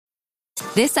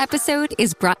This episode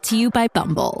is brought to you by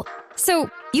Bumble.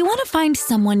 So, you want to find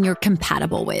someone you're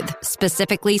compatible with,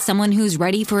 specifically someone who's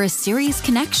ready for a serious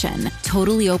connection,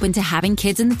 totally open to having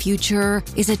kids in the future,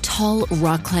 is a tall,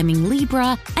 rock-climbing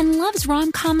Libra, and loves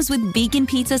rom-coms with vegan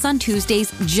pizzas on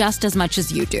Tuesdays just as much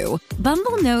as you do.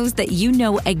 Bumble knows that you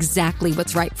know exactly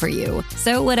what's right for you.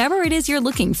 So whatever it is you're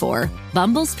looking for,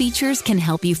 Bumble's features can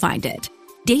help you find it.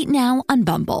 Date now on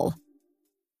Bumble.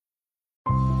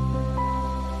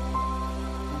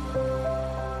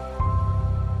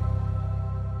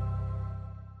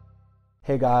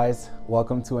 Hey guys,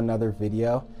 welcome to another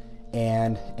video,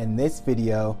 and in this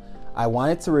video I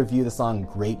wanted to review the song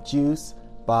Grape Juice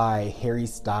by Harry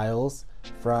Styles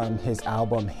from his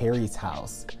album Harry's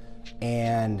House.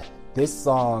 And this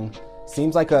song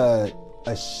seems like a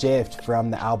shift from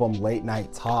the album Late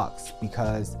Night Talks,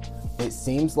 because it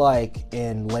seems like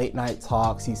in Late Night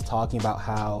Talks he's talking about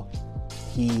how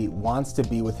he wants to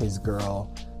be with his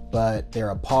girl but they're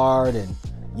apart, and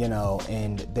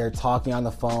and they're talking on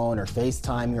the phone or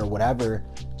FaceTiming or whatever,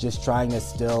 just trying to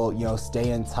still,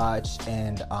 stay in touch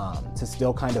and to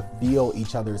still kind of feel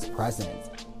each other's presence,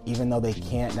 even though they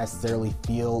can't necessarily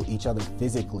feel each other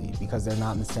physically because they're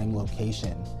not in the same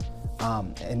location.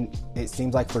 And it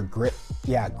seems like for Grape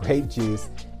Juice,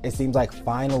 it seems like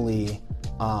finally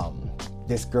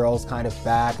this girl's kind of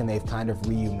back and they've kind of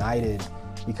reunited,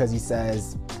 because he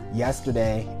says,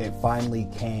 "Yesterday it finally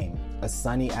came, a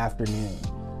sunny afternoon.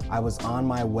 I was on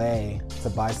my way to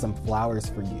buy some flowers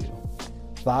for you.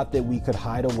 Thought that we could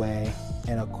hide away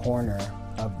in a corner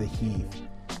of the heath.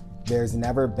 There's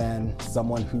never been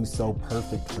someone who's so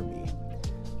perfect for me."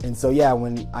 And so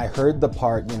when I heard the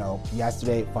part,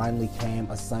 yesterday it finally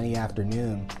came, a sunny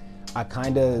afternoon, I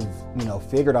kind of,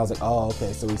 figured, I was like, oh,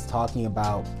 okay, so he's talking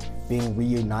about being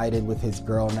reunited with his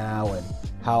girl now, and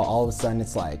how all of a sudden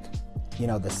it's like,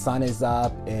 the sun is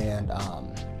up and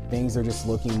things are just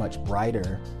looking much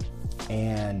brighter.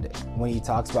 And when he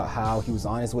talks about how he was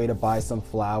on his way to buy some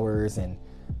flowers and,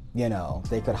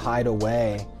 they could hide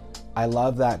away, I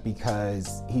love that,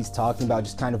 because he's talking about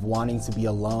just kind of wanting to be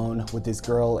alone with this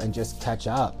girl and just catch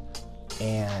up.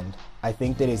 And I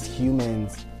think that as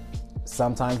humans,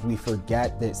 sometimes we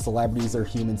forget that celebrities are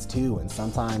humans too, and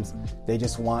sometimes they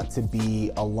just want to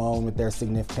be alone with their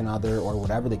significant other or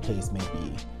whatever the case may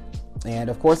be. And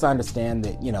of course I understand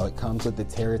that, it comes with the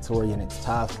territory and it's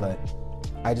tough, but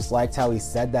I just liked how he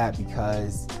said that,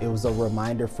 because it was a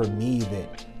reminder for me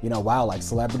that, wow, like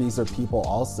celebrities are people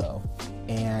also.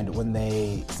 And when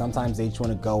sometimes they just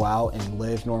want to go out and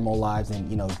live normal lives and,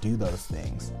 do those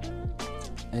things.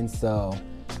 And so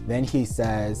then he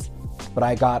says, "But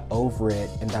I got over it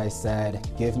and I said,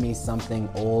 give me something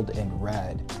old and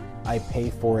red. I pay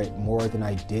for it more than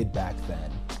I did back then."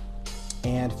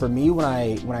 And for me, when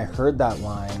I heard that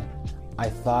line, I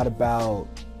thought about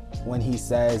when he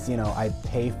says, I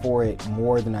pay for it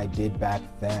more than I did back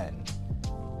then.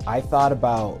 I thought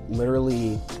about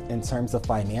literally in terms of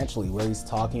financially, where he's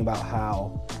talking about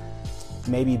how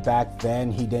maybe back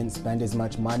then he didn't spend as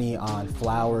much money on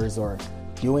flowers or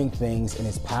doing things in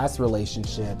his past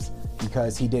relationships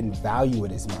because he didn't value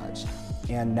it as much.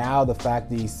 And now the fact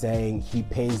that he's saying he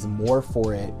pays more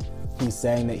for it, he's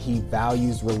saying that he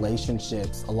values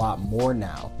relationships a lot more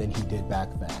now than he did back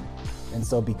then. And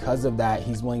so because of that,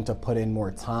 he's willing to put in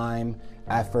more time,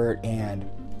 effort, and,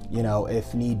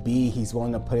 if need be, he's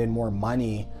willing to put in more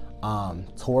money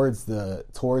towards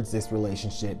this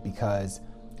relationship, because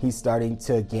he's starting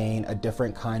to gain a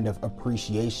different kind of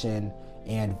appreciation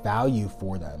and value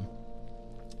for them.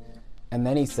 And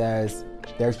then he says,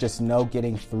 "There's just no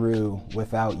getting through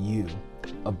without you.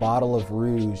 A bottle of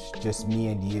rouge, just me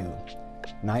and you.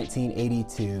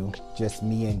 1982, just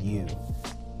me and you.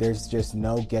 There's just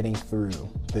no getting through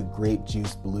the Grape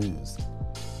Juice blues."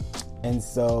 And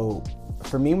so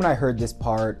for me, when I heard this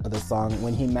part of the song,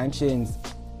 when he mentions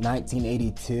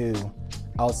 1982,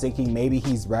 I was thinking maybe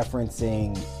he's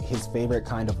referencing his favorite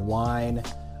kind of wine,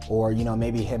 or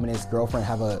maybe him and his girlfriend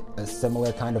have a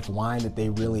similar kind of wine that they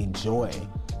really enjoy.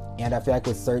 And I feel like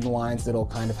with certain wines, it'll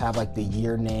kind of have like the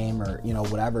year name or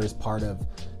whatever is part of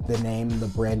the name, the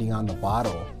branding on the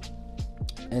bottle.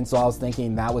 And so I was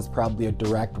thinking that was probably a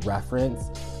direct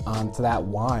reference to that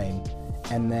wine.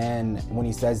 And then when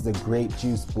he says the Grape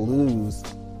Juice blues,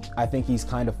 I think he's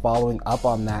kind of following up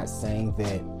on that, saying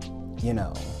that,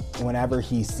 whenever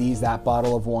he sees that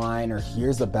bottle of wine or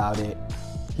hears about it,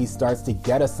 he starts to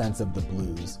get a sense of the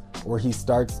blues, or he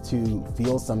starts to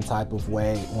feel some type of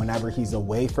way whenever he's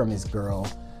away from his girl,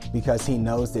 because he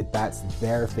knows that that's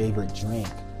their favorite drink.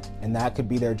 And that could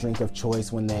be their drink of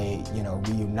choice when they,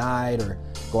 reunite or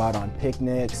go out on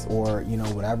picnics or,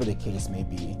 whatever the case may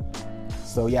be.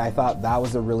 So yeah, I thought that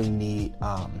was a really neat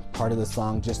part of the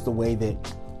song, just the way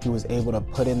that he was able to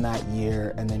put in that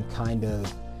year and then kind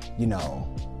of, you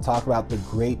know, talk about the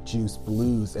grape juice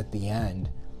blues at the end.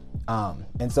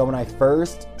 And so when I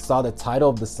first saw the title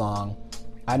of the song,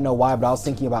 I don't know why, but I was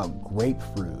thinking about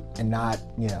grapefruit and not,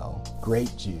 you know,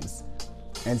 grape juice.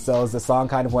 And so as the song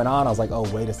kind of went on, I was like, oh,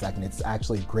 wait a second, it's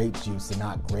actually grape juice and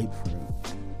not grapefruit.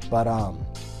 But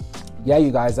yeah,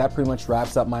 you guys, that pretty much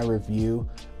wraps up my review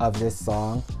of this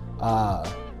song.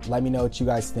 Let me know what you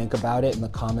guys think about it in the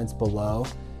comments below.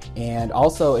 And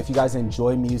also, if you guys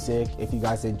enjoy music, if you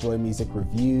guys enjoy music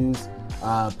reviews,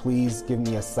 please give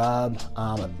me a sub.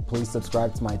 Please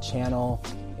subscribe to my channel.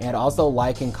 And also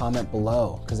like and comment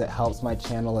below, because it helps my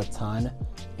channel a ton.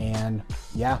 And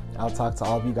yeah, I'll talk to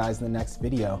all of you guys in the next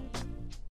video.